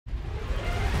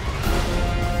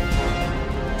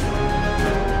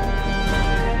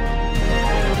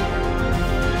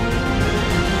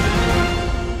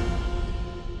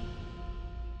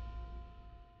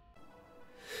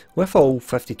With all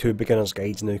 52 beginners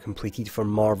guides now completed for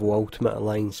Marvel Ultimate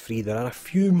Alliance 3, there are a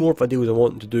few more videos I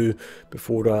want to do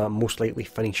before I most likely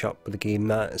finish up with the game.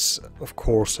 That's of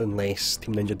course unless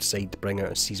Team Ninja decide to bring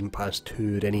out a Season Pass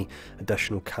 2 or any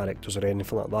additional characters or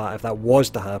anything like that. If that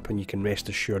was to happen, you can rest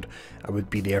assured I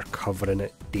would be there covering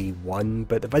it day one.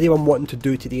 But the video I'm wanting to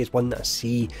do today is one that I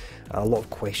see a lot of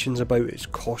questions about. It's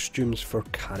costumes for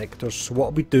characters. So what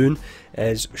I'll be doing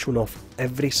is showing off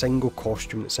every single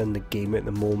costume that's in the game at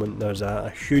the moment. There's a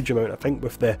huge amount. I think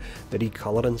with the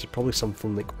recolorings, there's probably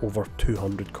something like over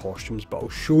 200 costumes, but I'll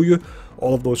show you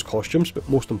all of those costumes, but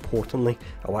most importantly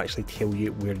I'll actually tell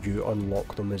you where you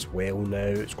unlock them as well. Now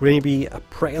it's going to be a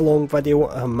pretty long video,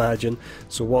 I imagine,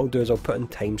 so what I'll do is I'll put in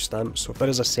timestamps, so if there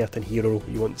is a certain hero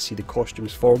you want to see the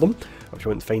costumes for them, or if you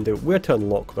want to find out where to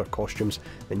unlock their costumes,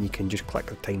 then you can just click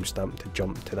the timestamp to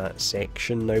jump to that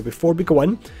section. Now before we go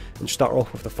in and start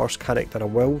off with the first character, I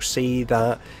will say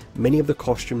that many of the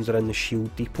costumes are in the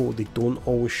Shield Depot. They don't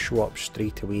always show up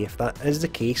straight away. If that is the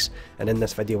case, and in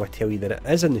this video I tell you that it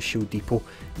is in the Shield Depot,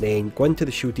 then go into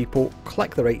the Shield Depot,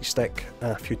 click the right stick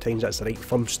a few times, that's the right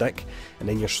thumbstick, and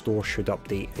then your store should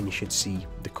update and you should see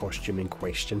the costume in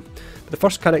question. But the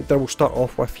first character we'll start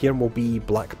off with here will be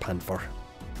Black Panther.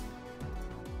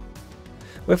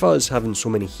 With us having so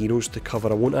many heroes to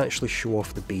cover, I won't actually show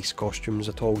off the base costumes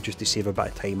at all, just to save a bit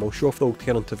of time. I'll show off the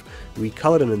alternative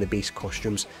recolouring in the base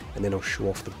costumes, and then I'll show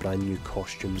off the brand new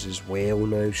costumes as well.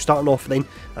 Now, starting off then,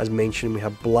 as mentioned, we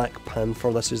have Black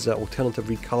Panther. This is the alternative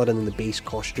recolouring in the base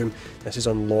costume. This is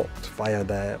unlocked via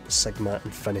the Sigma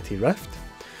Infinity Rift.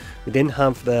 We then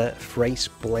have the Thrice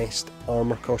Blessed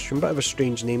Armour costume, bit of a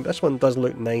strange name. This one does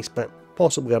look nice, but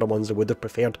possibly other ones I would have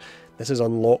preferred. This is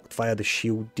unlocked via the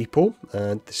Shield Depot,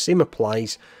 and the same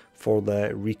applies for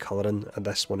the recolouring of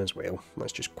this one as well.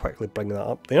 Let's just quickly bring that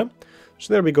up there.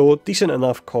 So there we go, decent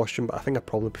enough costume, but I think I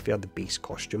probably prefer the base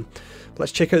costume. But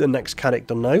let's check out the next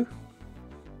character now.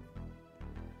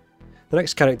 The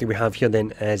next character we have here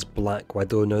then is Black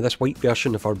Widow. Now this white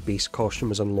version of her base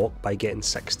costume is unlocked by getting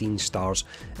 16 stars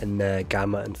in the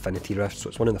Gamma Infinity Rift, so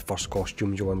it's one of the first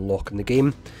costumes you'll unlock in the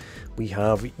game. We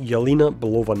have Yelena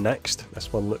Belova next.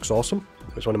 This one looks awesome.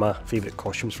 It was one of my favourite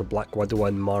costumes for Black Widow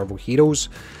and Marvel heroes.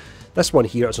 This one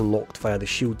here is unlocked via the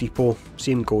Shield Depot.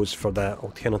 Same goes for the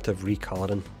alternative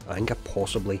recolouring. I think I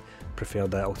possibly prefer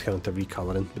the alternative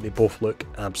recolouring, but they both look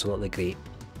absolutely great.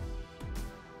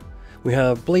 We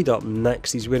have Blade up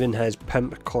next. He's wearing his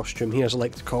pimp costume here, as I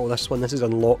like to call this one. This is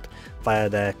unlocked via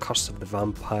the Curse of the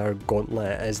Vampire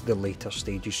Gauntlet. It is the later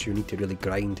stages, so you need to really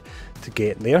grind to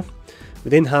get there. We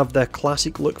then have the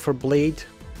classic look for Blade.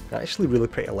 I actually really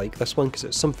pretty like this one because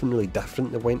it's something really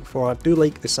different they went for. I do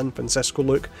like the San Francisco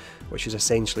look, which is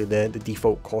essentially the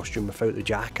default costume without the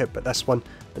jacket, but this one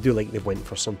I do like they went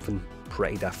for something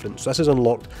pretty different. So this is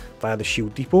unlocked via the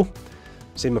Shield Depot.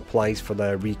 Same applies for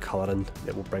the recolouring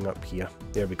that we'll bring up here.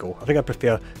 There we go. I think I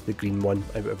prefer the green one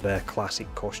out of the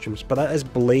classic costumes. But that is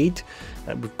Blade,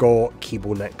 and we've got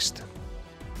Cable next.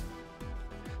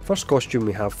 First costume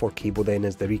we have for Cable then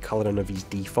is the recolouring of his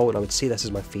default, and I would say this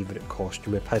is my favourite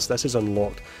costume of his. This is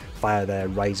unlocked via the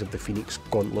Rise of the Phoenix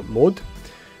Gauntlet mode.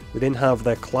 We then have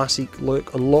the classic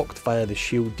look unlocked via the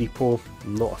Shield Depot.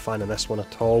 I'm not a fan of this one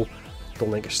at all.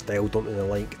 Don't like his style, don't really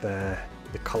like the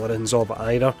colourings of it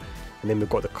either. And then we've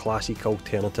got the classic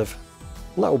alternative,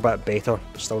 a little bit better,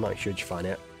 but still not a huge fan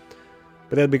of it.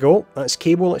 But there we go, that's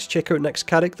Cable. Let's check out next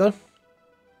character.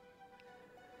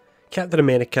 Captain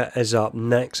America is up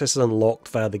next. This is unlocked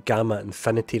via the Gamma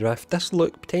Infinity Rift. This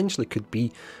look potentially could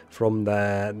be from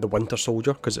the Winter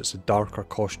Soldier because it's a darker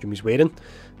costume he's wearing.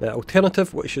 The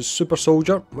alternative, which is Super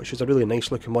Soldier, which is a really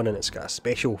nice looking one, and it's got a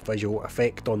special visual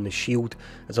effect on the shield,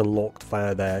 is unlocked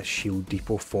via the Shield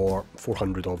Depot for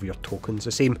 400 of your tokens.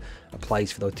 The same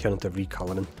applies for the alternative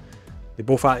recolouring. They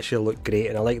both actually look great,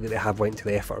 and I like that they have went to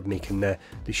the effort of making the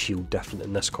shield different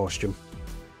in this costume.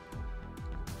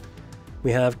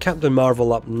 We have Captain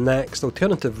Marvel up next.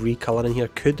 Alternative recolouring here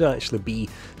could actually be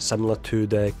similar to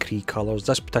the Kree colours.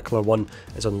 This particular one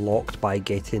is unlocked by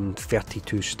getting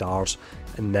 32 stars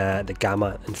in the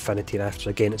Gamma Infinity Rift. So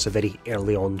again, it's a very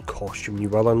early on costume you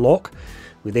will unlock.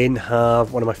 We then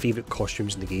have one of my favourite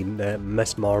costumes in the game, the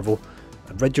Miss Marvel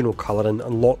original colouring,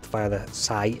 unlocked via the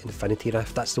Psi Infinity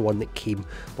Rift. That's the one that came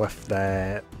with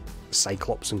the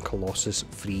Cyclops and Colossus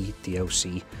free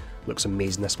DLC. Looks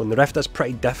amazing, this one. The Rift is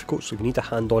pretty difficult, so if you need a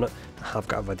hand on it, I have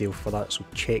got a video for that, so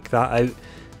check that out. And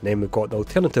then we've got the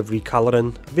alternative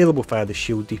recolouring, available via the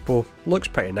Shield Depot. Looks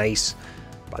pretty nice,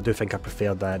 but I do think I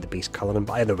prefer the base colouring,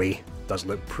 but either way, it does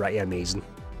look pretty amazing.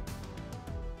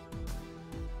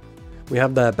 We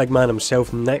have the big man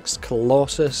himself next,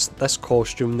 Colossus. This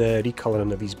costume, the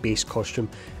recolouring of his base costume,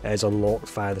 is unlocked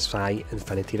via the Psi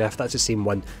Infinity Rift. That's the same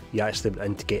one you actually went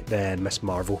in to get the Miss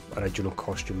Marvel original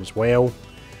costume as well.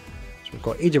 So we've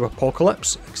got Age of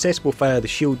Apocalypse, accessible via the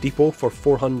Shield Depot for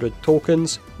 400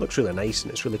 tokens. Looks really nice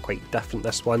and it's really quite different,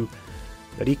 this one.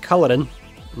 The recolouring,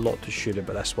 I'm not too sure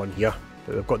about this one here,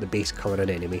 but we've got the base colouring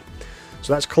anyway.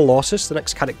 So that's Colossus. The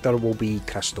next character will be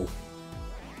Crystal.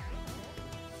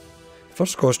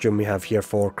 First costume we have here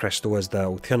for Crystal is the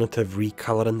alternative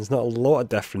recolouring. There's not a lot of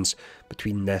difference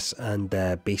between this and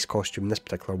the base costume. This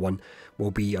particular one will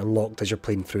be unlocked as you're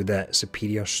playing through the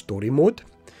Superior Story mode.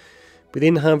 We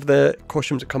then have the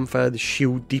costumes that come via the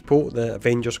Shield Depot, the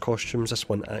Avengers costumes. This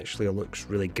one actually looks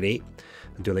really great.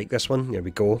 I do like this one. There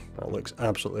we go. That looks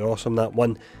absolutely awesome, that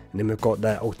one. And then we've got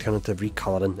the alternative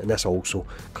recolouring, and this also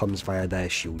comes via the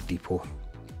Shield Depot.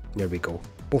 There we go.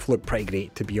 Both look pretty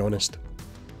great, to be honest.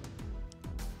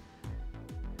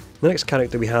 The next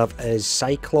character we have is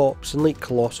Cyclops, and like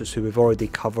Colossus, who we've already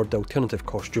covered, the alternative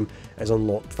costume is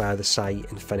unlocked via the Psi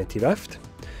Infinity Rift.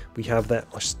 We have the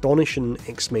Astonishing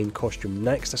X-Men costume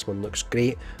next. This one looks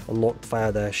great, unlocked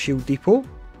via the Shield Depot.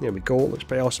 There we go, looks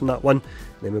pretty awesome, that one.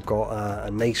 And then we've got a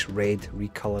nice red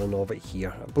recolouring of it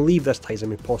here. I believe this ties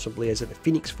in with possibly, is it the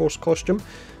Phoenix Force costume?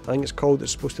 I think it's called.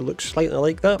 It's supposed to look slightly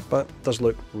like that, but it does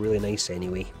look really nice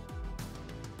anyway.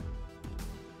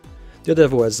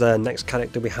 Daredevil is the next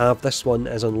character we have. This one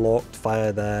is unlocked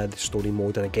via the story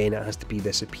mode, and again it has to be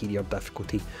the superior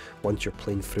difficulty. Once you're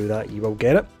playing through that, you will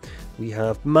get it. We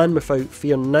have Man Without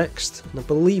Fear next, and I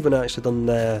believe when I actually done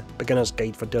the beginner's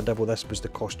guide for Daredevil, this was the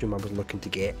costume I was looking to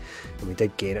get, and we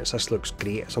did get it, so this looks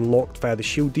great. It's unlocked via the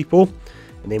Shield Depot.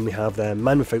 And then we have the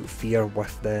Man Without Fear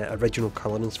with the original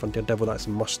colourings for Daredevil. That's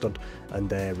mustard and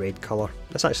the red colour.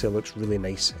 This actually looks really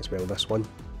nice as well, this one.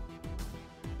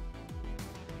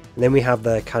 And then we have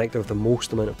the character with the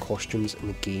most amount of costumes in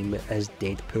the game is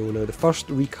Deadpool. Now the first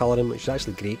recolouring, which is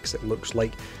actually great because it looks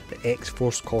like the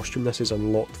X-Force costume, this is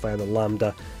unlocked via the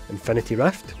Lambda Infinity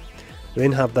Rift. We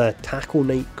then have the Taco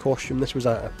Knight costume. This was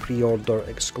a pre-order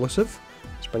exclusive.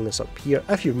 Let's bring this up here.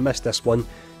 If you've missed this one,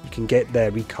 you can get the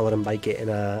recolouring by getting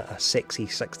a sexy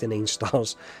 69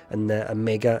 stars in the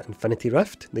Mega Infinity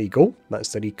Rift. There you go,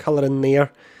 that's the recolouring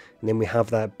there. And then we have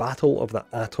the Battle of the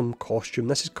Atom costume.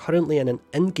 This is currently in an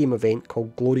in-game event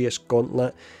called Glorious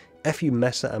Gauntlet. If you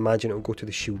miss it, I imagine it will go to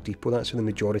the Shield Depot. That's where the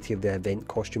majority of the event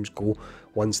costumes go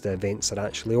once the events are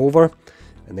actually over.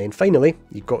 And then finally,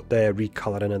 you've got the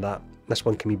recolouring of that. This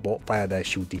one can be bought via the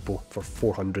Shield Depot for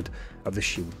 400 of the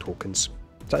Shield tokens.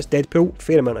 So that's Deadpool.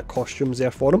 Fair amount of costumes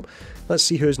there for him. Let's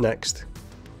see who's next.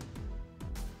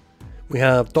 We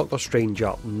have Doctor Strange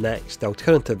up next. The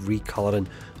alternative recolouring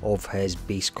of his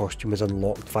base costume is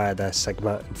unlocked via the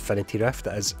Sigma Infinity Rift.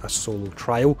 It is a solo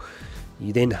trial.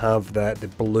 You then have the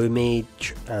blue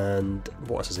mage and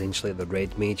what is essentially the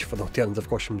red mage for the alternative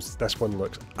costumes. This one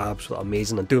looks absolutely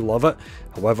amazing. I do love it.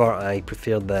 However, I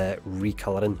prefer the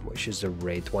recolouring, which is the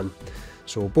red one.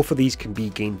 So both of these can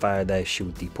be gained via the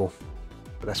Shield Depot.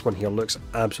 But this one here looks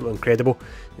absolutely incredible.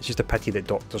 It's just a pity that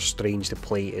Doctor Strange to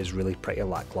play is really pretty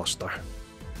lacklustre.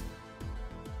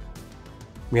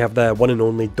 We have the one and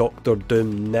only Doctor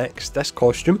Doom next. This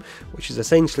costume, which is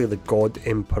essentially the God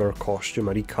Emperor costume,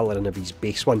 a recolouring of his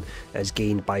base one, is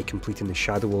gained by completing the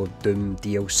Shadow of Doom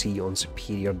DLC on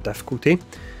Superior difficulty.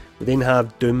 We then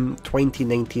have Doom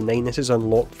 2099. This is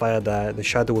unlocked via the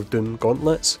Shadow of Doom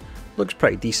gauntlets. Looks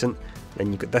pretty decent. And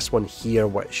you've got this one here,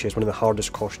 which is one of the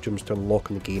hardest costumes to unlock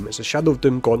in the game. It's a Shadow of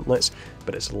Doom gauntlets,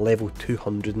 but it's level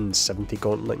 270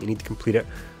 gauntlet. You need to complete it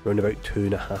around about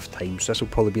 2.5 times. So this will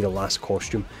probably be the last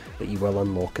costume that you will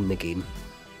unlock in the game.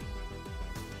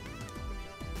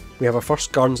 We have our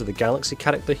first Guardians of the Galaxy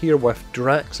character here with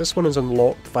Drax. This one is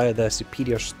unlocked via the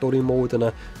Superior Story mode, and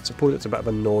I suppose it's a bit of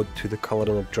a nod to the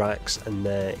colouring of Drax in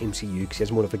the MCU because he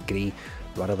has more of a grey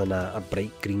rather than a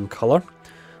bright green colour.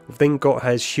 We've then got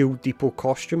his Shield Depot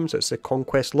costumes. It's the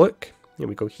Conquest look. Here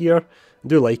we go here. I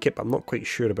do like it, but I'm not quite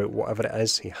sure about whatever it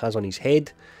is he has on his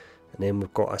head. And then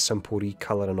we've got a simple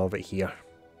recolouring of it here.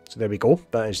 So there we go.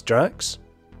 That is Drax.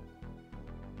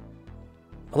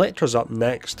 Elektra's up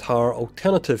next. Her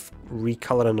alternative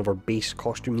recolouring of her base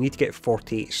costume. You need to get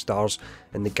 48 stars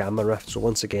in the Gamma Rift. So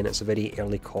once again, it's a very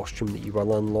early costume that you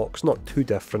will unlock. It's not too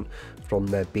different from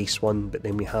the base one. But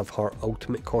then we have her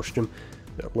ultimate costume.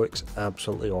 It looks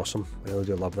absolutely awesome. I really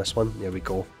do love this one. There we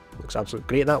go. Looks absolutely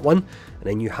great, that one. And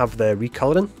then you have the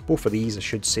recolouring. Both of these, I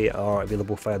should say, are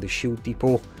available via the Shield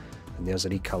Depot. And there's the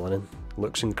recolouring.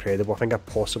 Looks incredible. I think I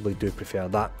possibly do prefer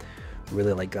that.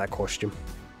 Really like that costume.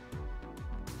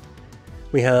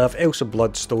 We have Elsa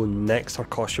Bloodstone next. Her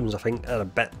costumes I think are a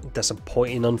bit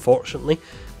disappointing, unfortunately.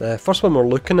 The first one we're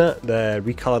looking at, the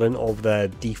recolouring of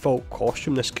the default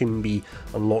costume. This can be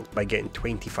unlocked by getting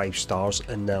 25 stars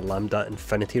in the Lambda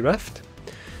Infinity Rift.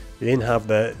 We then have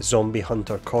the Zombie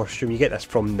Hunter costume. You get this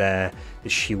from the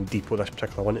Shield Depot, this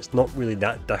particular one. It's not really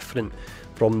that different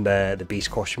from the base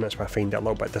costume, that's why I find it a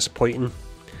little bit disappointing.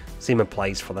 Same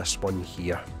applies for this one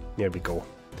here. There we go.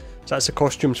 So that's the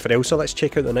costumes for Elsa. Let's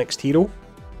check out the next hero.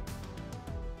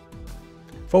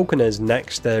 Falcon is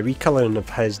next. The recolouring of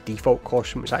his default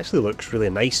costume, which actually looks really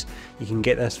nice. You can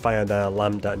get this via the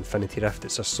Lambda Infinity Rift.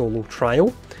 It's a solo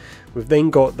trial. We've then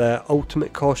got the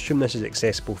ultimate costume. This is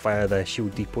accessible via the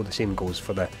Shield Depot. The same goes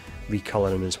for the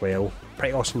recolouring as well.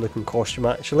 Pretty awesome looking costume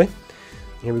actually.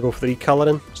 Here we go for the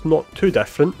recolouring. It's not too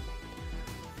different.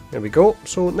 There we go.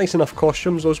 So nice enough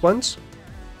costumes, those ones.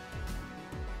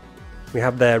 We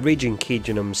have the Raging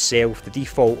Cajun himself. The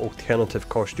default alternative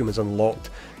costume is unlocked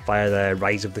via the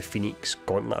Rise of the Phoenix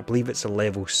Gauntlet. I believe it's a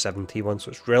level 71,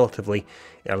 so it's relatively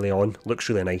early on. Looks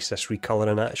really nice, this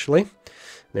recolouring actually.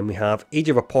 Then we have Age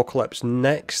of Apocalypse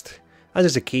next. As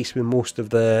is the case with most of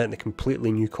the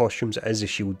completely new costumes, it is a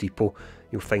Shield Depot.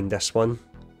 You'll find this one.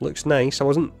 Looks nice. I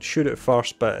wasn't sure at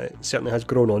first, but it certainly has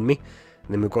grown on me.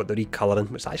 And then we've got the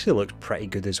recolouring, which actually looks pretty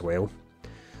good as well.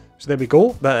 So there we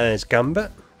go, that is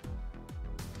Gambit.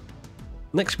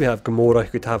 Next we have Gamora,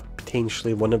 who could have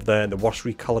potentially one of the worst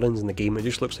recolourings in the game. It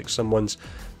just looks like someone's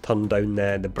turned down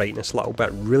the brightness a little bit.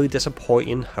 Really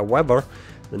disappointing. However,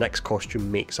 the next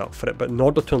costume makes up for it. But in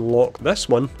order to unlock this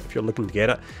one, if you're looking to get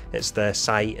it, it's the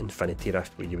Psy Infinity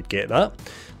Rift where you would get that.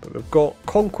 But we've got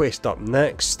Conquest up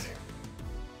next.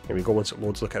 Here we go, once it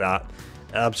loads, look at that.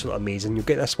 Absolutely amazing. You'll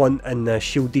get this one in the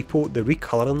Shield Depot. The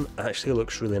recolouring actually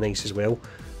looks really nice as well.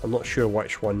 I'm not sure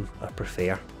which one I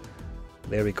prefer.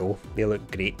 There we go, they look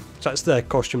great. So that's the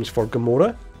costumes for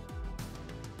Gamora.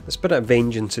 The Spirit of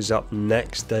Vengeance is up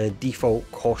next. The default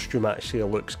costume actually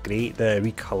looks great. The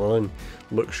recolouring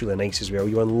looks really nice as well.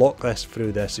 You unlock this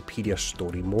through the Superior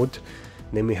Story mode.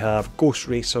 And then we have Ghost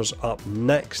Racers up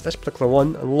next. This particular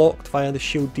one unlocked via the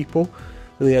Shield Depot.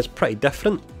 Really is pretty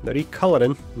different. The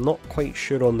recolouring, not quite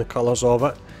sure on the colours of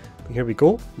it. But here we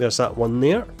go, there's that one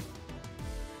there.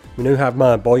 We now have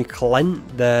my boy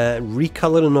Clint. The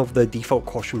recolouring of the default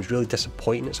costume is really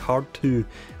disappointing. It's hard to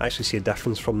actually see a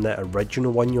difference from the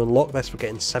original one. You unlock this for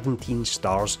getting 17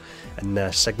 stars in the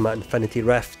Sigma Infinity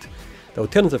Rift. The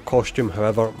alternative costume,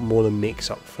 however, more than makes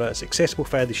up for it. It's accessible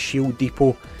via the Shield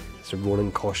Depot. It's a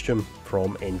Ronin costume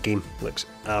from Endgame. Looks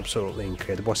absolutely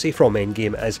incredible. I say from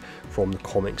Endgame, it is from the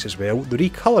comics as well. The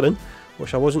recolouring,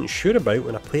 which I wasn't sure about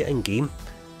when I play it in game,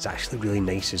 is actually really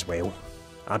nice as well.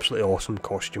 Absolutely awesome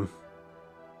costume.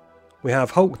 We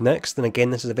have Hulk next, and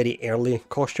again this is a very early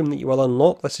costume that you will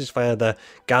unlock. This is via the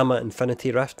Gamma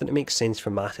Infinity Rift, and it makes sense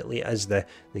thematically as the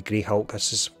Grey Hulk.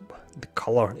 This is the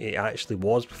colour it actually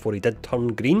was before he did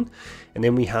turn green. And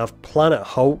then we have Planet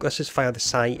Hulk. This is via the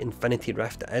Psy Infinity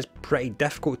Rift. It is pretty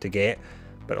difficult to get,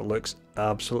 but it looks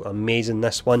absolutely amazing,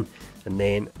 this one. And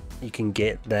then you can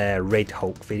get the Red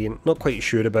Hulk variant. Not quite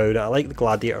sure about it. I like the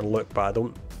Gladiator look, but I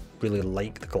don't really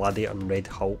like the Gladiator and Red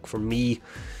Hulk. For me,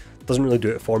 doesn't really do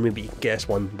it for me, but you can get this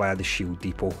one via the Shield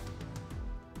Depot.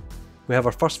 We have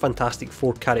our first Fantastic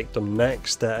Four character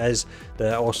next. That is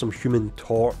the awesome Human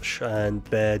Torch, and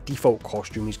the default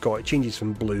costume he's got, it changes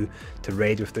from blue to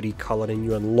red with the recolouring.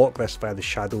 You unlock this via the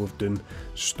Shadow of Doom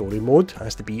story mode. It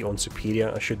has to be on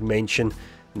Superior, I should mention.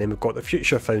 And then we've got the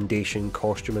Future Foundation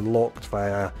costume unlocked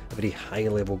via a very high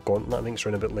level gauntlet. I think it's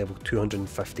around about level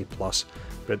 250 plus,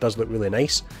 but it does look really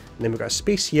nice. And then we've got a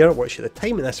space here, which at the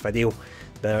time of this video,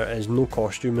 there is no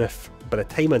costume. If by the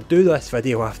time I do this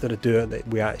video, after I do it, that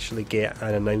we actually get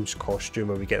an announced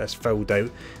costume or we get this filled out,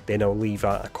 then I'll leave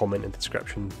a comment in the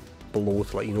description below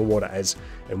to let you know what it is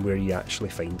and where you actually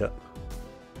find it.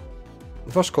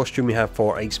 The first costume we have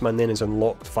for Iceman then is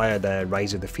unlocked via the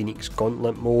Rise of the Phoenix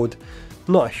Gauntlet mode.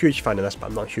 I'm not a huge fan of this, but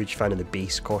I'm not a huge fan of the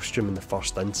base costume in the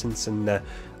first instance, and the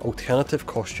alternative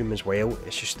costume as well.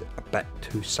 It's just a bit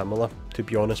too similar, to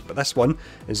be honest. But this one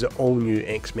is the all new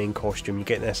X-Men costume. You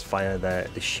get this via the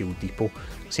Shield Depot.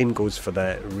 Same goes for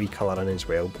the recolouring as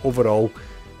well. But overall,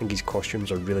 I think these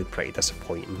costumes are really pretty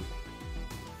disappointing.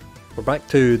 We're back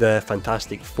to the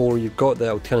Fantastic Four. You've got the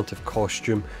alternative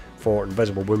costume for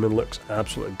Invisible Woman. Looks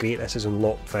absolutely great. This is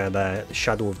unlocked via the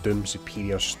Shadow of Doom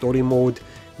Superior Story mode.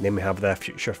 And then we have the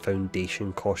Future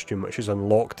Foundation costume, which is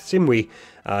unlocked the same way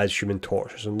as Human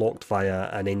Torch. Is unlocked via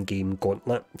an in-game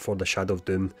gauntlet for the Shadow of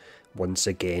Doom once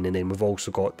again. And then we've also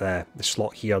got the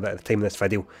slot here that at the time of this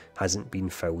video hasn't been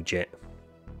filled yet.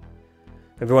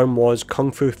 Everyone was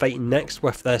Kung Fu fighting next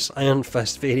with this Iron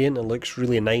Fist variant. It looks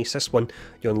really nice. This one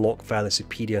you unlock via the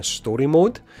Superior Story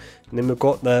mode. And then we've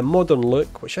got the modern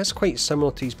look, which is quite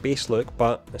similar to his base look,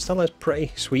 but it still is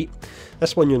pretty sweet.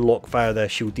 This one you unlock via the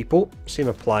Shield Depot. Same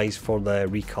applies for the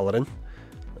recolouring.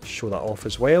 Let's show that off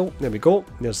as well. There we go.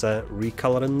 There's the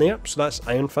recolouring there. So that's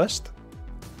Iron Fist.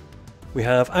 We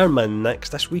have Iron Man next.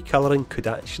 This recolouring could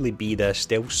actually be the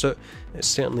stealth suit. It's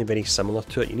certainly very similar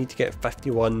to it. You need to get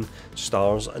 51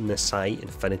 stars in the Psi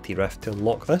Infinity Rift to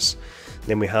unlock this.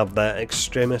 Then we have the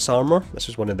Extremis armour. This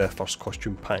is one of the first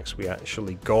costume packs we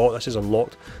actually got. This is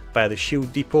unlocked via the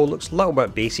Shield Depot. Looks a little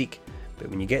bit basic, but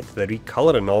when you get to the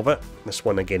recolouring of it, this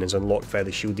one again is unlocked via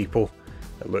the Shield Depot.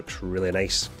 It looks really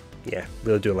nice. Yeah,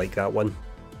 really do like that one.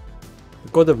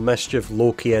 God of Mischief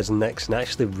Loki is next, and I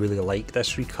actually really like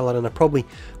this recolour, and I probably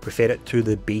prefer it to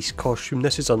the base costume.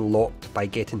 This is unlocked by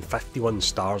getting 51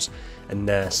 stars in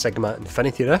the Sigma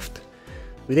Infinity Rift.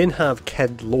 We then have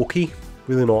Kid Loki.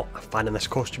 Really not a fan of this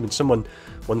costume, and someone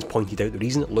once pointed out the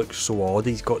reason it looks so odd.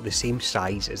 He's got the same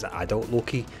size as the adult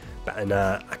Loki, but in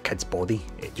a kid's body.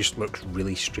 It just looks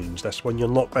really strange. This one, you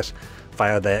unlock this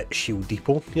via the Shield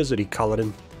Depot. Here's the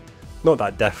recolouring. Not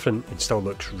that different, it still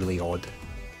looks really odd.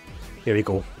 There we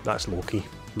go, that's Loki.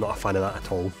 Not a fan of that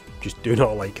at all. Just do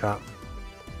not like that.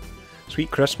 Sweet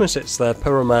Christmas, it's the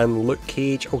Power Man Luke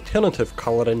Cage. Alternative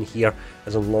colouring here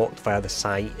is unlocked via the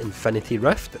Psi Infinity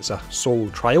Rift. It's a solo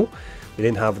trial. We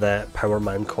then have the Power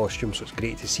Man costume, so it's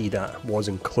great to see that was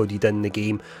included in the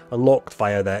game. Unlocked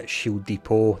via the Shield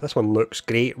Depot. This one looks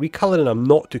great. Recolouring I'm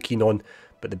not too keen on,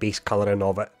 but the base colouring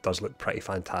of it does look pretty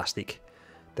fantastic.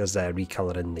 There's the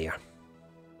recolouring there.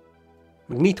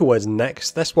 Magneto is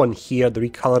next. This one here, the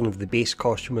recolouring of the base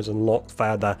costume is unlocked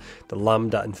via the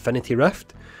Lambda Infinity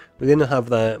Rift. We then have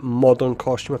the modern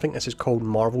costume, I think this is called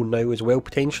Marvel now as well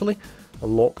potentially,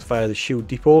 unlocked via the Shield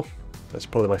Depot. That's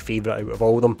probably my favourite out of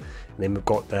all of them. And then we've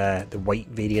got the white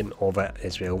variant of it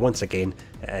as well. Once again,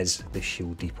 it is the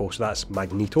Shield Depot, so that's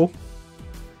Magneto.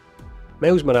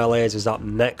 Miles Morales is up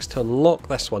next. To unlock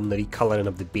this one, the recolouring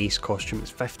of the base costume, it's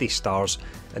 50 stars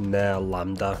in the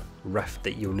Lambda Rift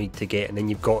that you'll need to get. And then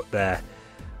you've got the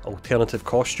alternative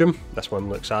costume. This one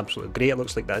looks absolutely great. It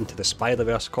looks like the Into the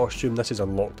Spider-Verse costume. This is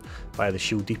unlocked via the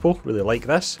Shield Depot. Really like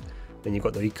this. Then you've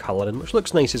got the recolouring, which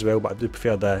looks nice as well, but I do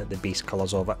prefer the base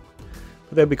colours of it.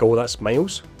 But there we go, that's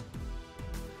Miles.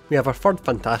 We have our third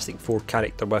Fantastic Four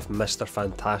character with Mr.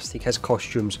 Fantastic. His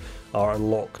costumes are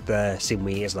unlocked the same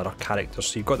way as the other characters.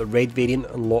 So you've got the red variant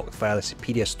unlocked via the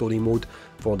Superior Story mode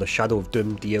for the Shadow of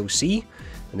Doom DLC.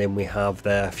 And then we have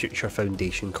the Future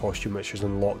Foundation costume, which is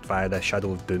unlocked via the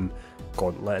Shadow of Doom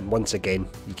gauntlet. And once again,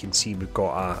 you can see we've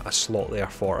got a slot there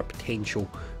for a potential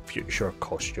future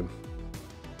costume.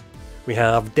 We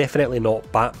have Definitely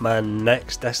Not Batman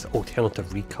next. This alternative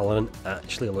recolouring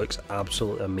actually looks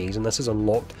absolutely amazing. This is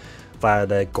unlocked via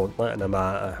the gauntlet, and I'm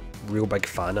a real big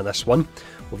fan of this one.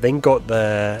 We've then got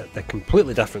the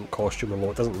completely different costume, although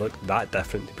it doesn't look that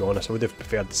different to be honest. I would have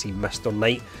preferred to see Mr.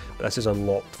 Knight, but this is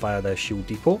unlocked via the Shield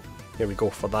Depot. Here we go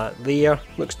for that there.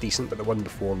 Looks decent, but the one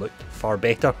before looked far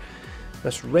better.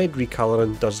 This red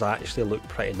recolouring does actually look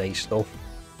pretty nice though.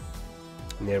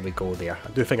 And there we go there. I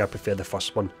do think I prefer the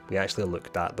first one we actually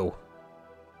looked at though.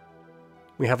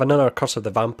 We have another Curse of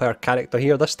the Vampire character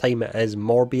here. This time it is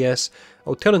Morbius.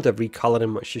 Alternative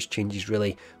recolouring, which just changes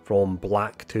really from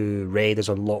black to red, is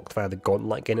unlocked via the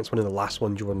gauntlet. Again, it's one of the last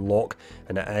ones you unlock,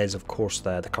 and it is of course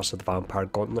the Curse of the Vampire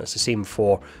gauntlet. It's the same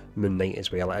for Moon Knight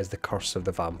as well. It is the Curse of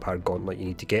the Vampire gauntlet. You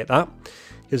need to get that.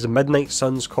 Here's the Midnight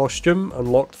Suns costume,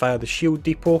 unlocked via the Shield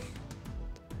Depot.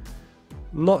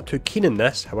 Not too keen in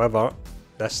this, however,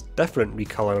 this different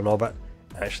recolouring of it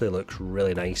actually looks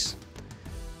really nice.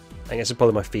 I think this is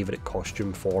probably my favourite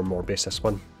costume for Morbius. This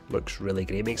one looks really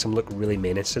great, makes him look really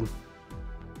menacing.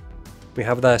 We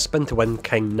have the Spin to Win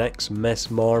King next, Miss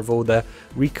Marvel. The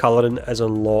recolouring is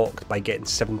unlocked by getting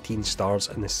 17 stars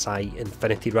in the Psi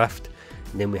Infinity Rift.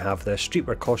 And then we have the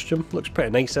Streetwear costume, looks pretty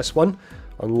nice this one.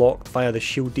 Unlocked via the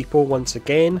Shield Depot once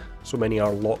again. So many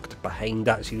are locked behind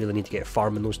that, so you really need to get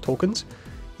farming those tokens.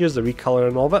 Here's the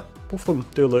recolouring of it. Both of them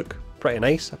do look pretty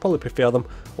nice. I probably prefer them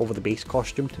over the base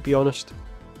costume to be honest.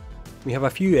 We have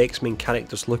a few X-Men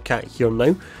characters to look at here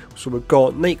now. So we've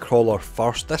got Nightcrawler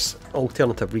first. This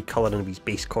alternative recolouring of his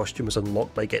base costume is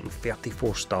unlocked by getting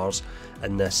 34 stars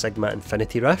in the Sigma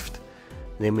Infinity Rift.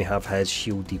 And then we have his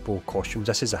Shield Depot costumes.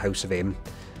 This is the House of M.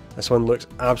 This one looks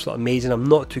absolutely amazing. I'm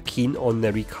not too keen on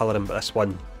the recolouring, but this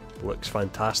one looks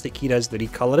fantastic. Here is the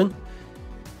recolouring.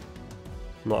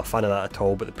 Not a fan of that at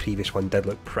all, but the previous one did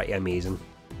look pretty amazing.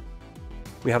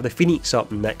 We have the Phoenix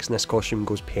up next, and this costume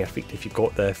goes perfect if you've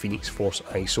got the Phoenix Force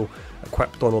ISO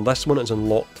equipped on. This one is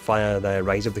unlocked via the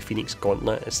Rise of the Phoenix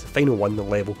Gauntlet. It's the final one, the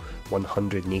level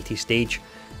 180 stage.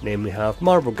 And then we have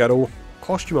Marvel Girl,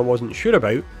 costume I wasn't sure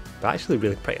about, but I actually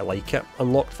really pretty like it,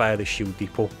 unlocked via the Shield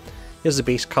Depot. Here's the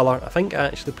base colour. I think I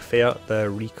actually prefer the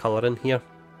recolouring here.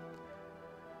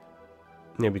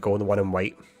 There we go, the one in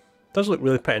white. Does look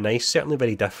really pretty nice, certainly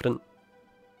very different.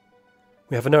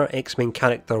 We have another X-Men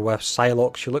character with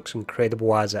Psylocke. She looks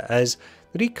incredible as it is.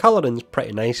 The recolouring is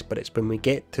pretty nice, but it's when we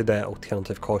get to the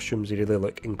alternative costumes they really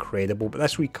look incredible. But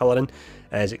this recolouring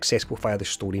is accessible via the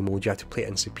story mode. You have to play it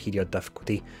in superior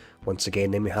difficulty once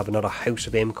again. Then we have another House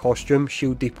of M costume,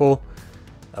 Shield Depot.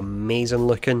 Amazing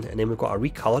looking. And then we've got a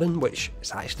recolouring, which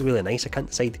is actually really nice. I can't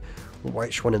decide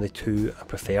which one of the two I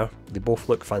prefer. They both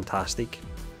look fantastic.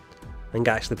 I think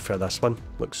I actually prefer this one.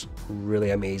 Looks really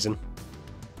amazing.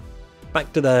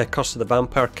 Back to the Curse of the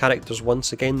Vampire characters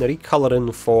once again. The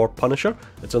recolouring for Punisher,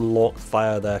 it's unlocked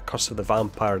via the Curse of the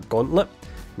Vampire Gauntlet.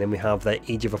 And then we have the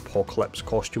Age of Apocalypse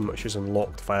costume, which is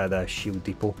unlocked via the Shield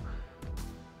Depot.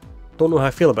 Don't know how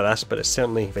I feel about this, but it's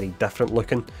certainly very different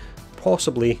looking.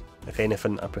 Possibly, if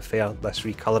anything, I prefer this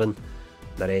recolouring,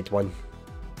 the red one.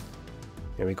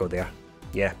 There we go there.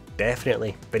 Yeah,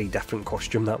 definitely very different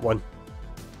costume, that one.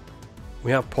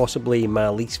 We have possibly my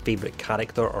least favourite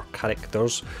character or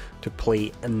characters to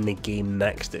play in the game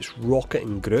next. It's Rocket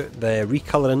and Groot. The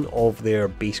recolouring of their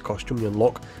base costume you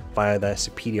unlock via the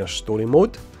superior story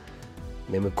mode.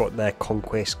 And then we've got the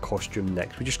Conquest costume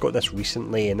next. We just got this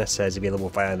recently and this is available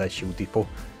via the Shield Depot.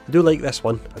 I do like this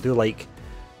one. I do like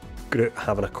Groot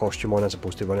having a costume on as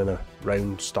opposed to running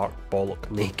around stark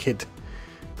bollock naked.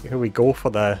 Here we go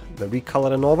for the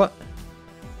recolouring of it.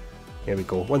 Here we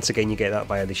go. Once again, you get that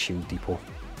via the Shield Depot.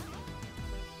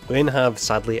 We then have,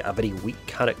 sadly, a very weak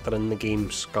character in the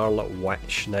game, Scarlet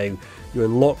Witch. Now, you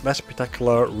unlock this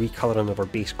particular recolouring of her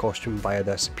base costume via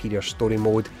the superior story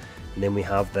mode, and then we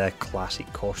have the classic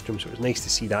costume, so it was nice to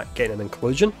see that getting an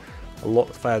inclusion.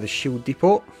 Unlocked via the Shield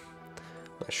Depot.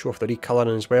 Let's show off the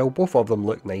recolouring as well. Both of them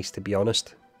look nice, to be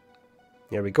honest.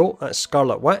 There we go. That's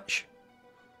Scarlet Witch.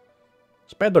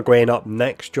 Spider-Gwen up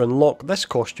next. You unlock this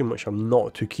costume, which I'm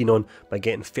not too keen on, by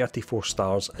getting 34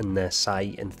 stars in the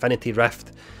Psy Infinity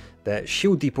Rift. The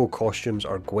Shield Depot costumes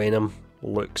are Gwenom.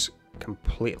 Looks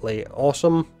completely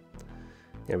awesome.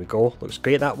 There we go. Looks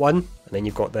great, that one. And then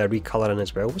you've got the recolouring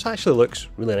as well, which actually looks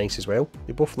really nice as well.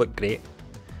 They both look great.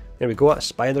 There we go. That's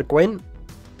Spider-Gwen.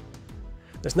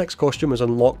 This next costume was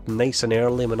unlocked nice and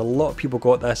early when a lot of people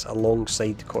got this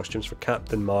alongside costumes for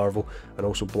Captain Marvel and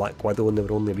also Black Widow, and they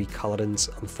were only recoolourings.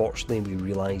 Unfortunately, we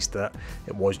realised that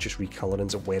it was just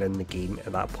recoolourings that were in the game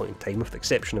at that point in time, with the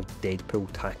exception of Deadpool,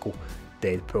 Tackle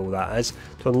Deadpool that is.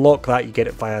 To unlock that, you get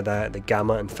it via the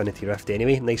Gamma Infinity Rift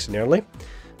anyway, nice and early.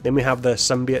 Then we have the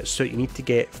Symbiote suit. You need to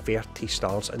get 30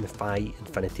 stars in the Phi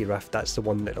Infinity Rift. That's the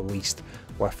one that released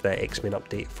with the X-Men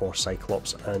update for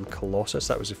Cyclops and Colossus.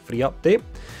 That was a free update.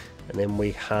 And then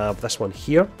we have this one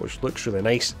here, which looks really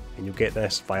nice, and you'll get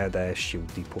this via the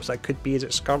Shield Depot. So that could be, is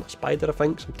it Scarlet Spider, I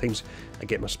think? Sometimes I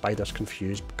get my spiders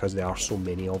confused because there are so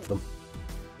many of them.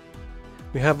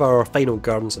 We have our final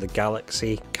Guardians of the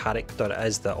Galaxy character. It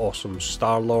is the awesome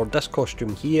Star-Lord. This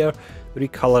costume here, the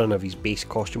recolouring of his base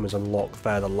costume is unlocked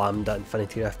via the Lambda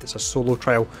Infinity Rift. It's a solo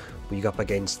trial where you go up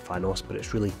against Thanos, but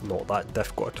it's really not that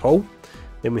difficult at all.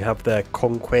 Then we have the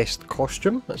Conquest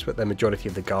costume. That's what the majority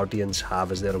of the Guardians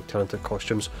have as their alternative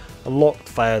costumes. Unlocked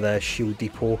via the Shield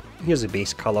Depot. Here's the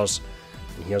base colours,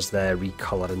 and here's the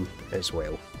recolouring as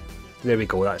well. There we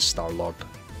go, that's Star-Lord.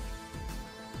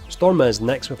 Storm is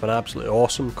next with an absolutely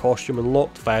awesome costume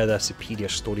unlocked via the superior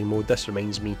story mode. This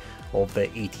reminds me of the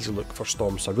 80s look for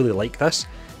Storm, so I really like this.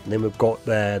 And then we've got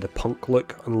the punk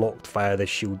look unlocked via the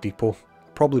Shield Depot.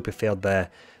 Probably preferred the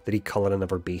recolouring of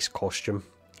her base costume.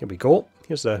 Here we go.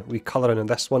 Here's the recolouring of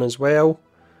this one as well.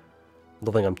 I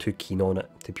don't think I'm too keen on it,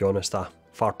 to be honest. I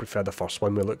far prefer the first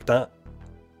one we looked at.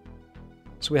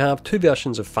 So we have two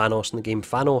versions of Thanos in the game,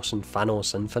 Thanos and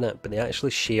Thanos Infinite, but they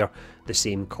actually share the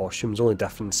same costumes. The only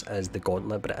difference is the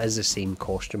gauntlet, but it is the same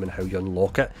costume and how you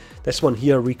unlock it. This one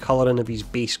here, recolouring of his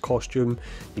base costume,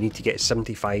 you need to get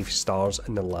 75 stars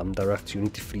in the Lambda Rift, so you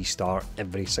need to 3-star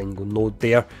every single node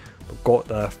there. We've got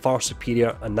the far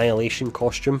superior Annihilation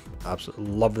costume, absolutely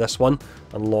love this one,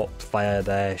 unlocked via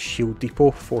the Shield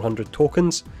Depot, 400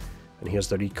 tokens, and here's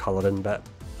the recolouring bit.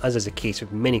 As is the case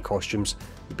with many costumes,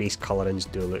 the base colourings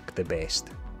do look the best.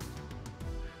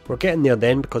 We're getting there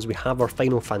then because we have our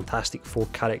final Fantastic Four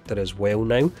character as well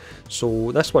now.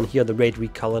 So this one here, the red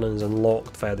recolouring, is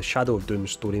unlocked via the Shadow of Doom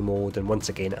story mode, and once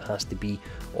again it has to be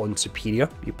on Superior.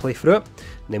 You play through it.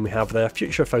 And then we have the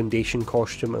Future Foundation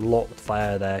costume unlocked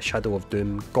via the Shadow of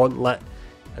Doom gauntlet.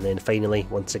 And then finally,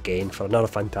 once again, for another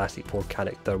Fantastic Four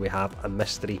character, we have a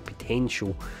Mystery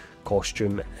Potential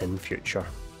costume in Future.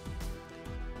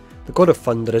 The God of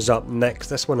Thunder is up next.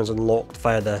 This one is unlocked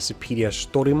via the Superior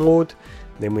story mode.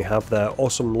 Then we have the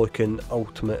awesome looking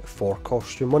Ultimate 4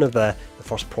 costume, one of the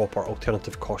first proper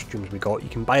alternative costumes we got. You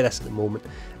can buy this at the moment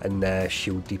in the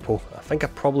Shield Depot. I think I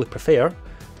probably prefer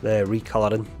the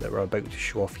recolouring that we're about to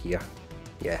show off here.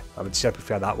 Yeah, I would say I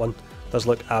prefer that one. It does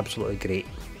look absolutely great.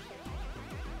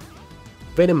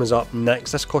 Venom is up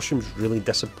next. This costume's really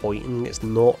disappointing. It's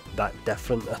not that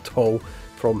different at all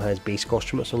from his base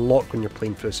costume. It's unlocked when you're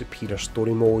playing through Superior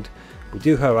story mode. We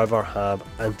do however have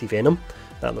Anti-Venom.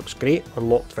 That looks great,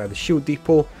 unlocked via the Shield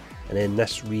Depot, and then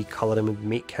this recolouring would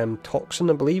make him Toxin,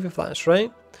 I believe, if that's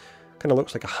right. Kind of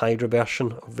looks like a Hydra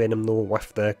version of Venom though,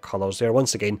 with the colours there.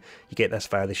 Once again, you get this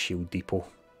via the Shield Depot.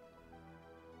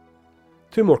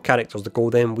 Two more characters to go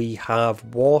then. We have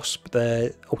Wasp,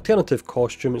 the alternative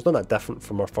costume. It's not that different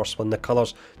from our first one. The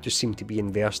colours just seem to be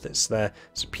inversed. It's the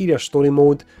Superior story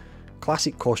mode.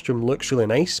 Classic costume, looks really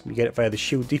nice. You get it via the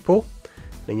Shield Depot.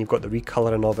 Then you've got the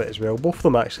recolouring of it as well. Both of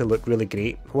them actually look really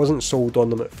great. I wasn't sold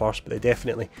on them at first, but they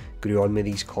definitely grew on me,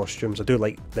 these costumes. I do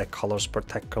like the colours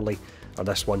particularly, or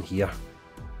this one here.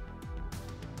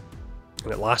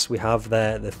 And at last we have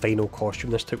the final costume.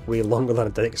 This took way longer than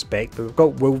I did expect, but we've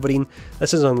got Wolverine.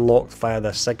 This is unlocked via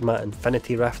the Sigma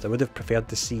Infinity Rift. I would have preferred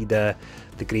to see the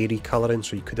grey recolouring,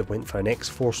 so you could have went for an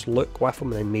X-Force look with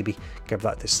him and then maybe give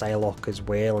that to Psylocke as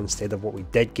well instead of what we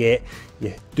did get.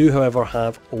 You do however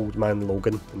have Old Man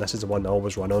Logan, and this is the one I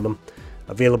always run on him.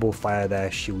 Available via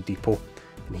the Shield Depot,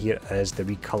 and here is the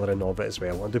recolouring of it as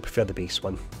well. I do prefer the base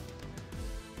one.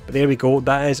 But there we go,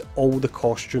 that is all the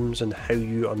costumes and how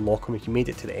you unlock them. If you made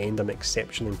it to the end, I'm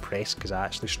exceptionally impressed because I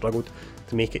actually struggled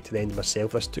to make it to the end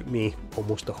myself. This took me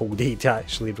almost a whole day to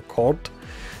actually record.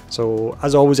 So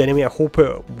as always anyway, I hope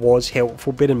it was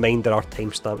helpful. Bear in mind there are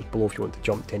timestamps below if you want to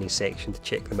jump to any section to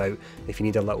check them out if you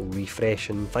need a little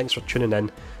refresh. And thanks for tuning in,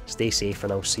 stay safe,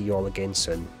 and I'll see you all again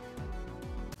soon.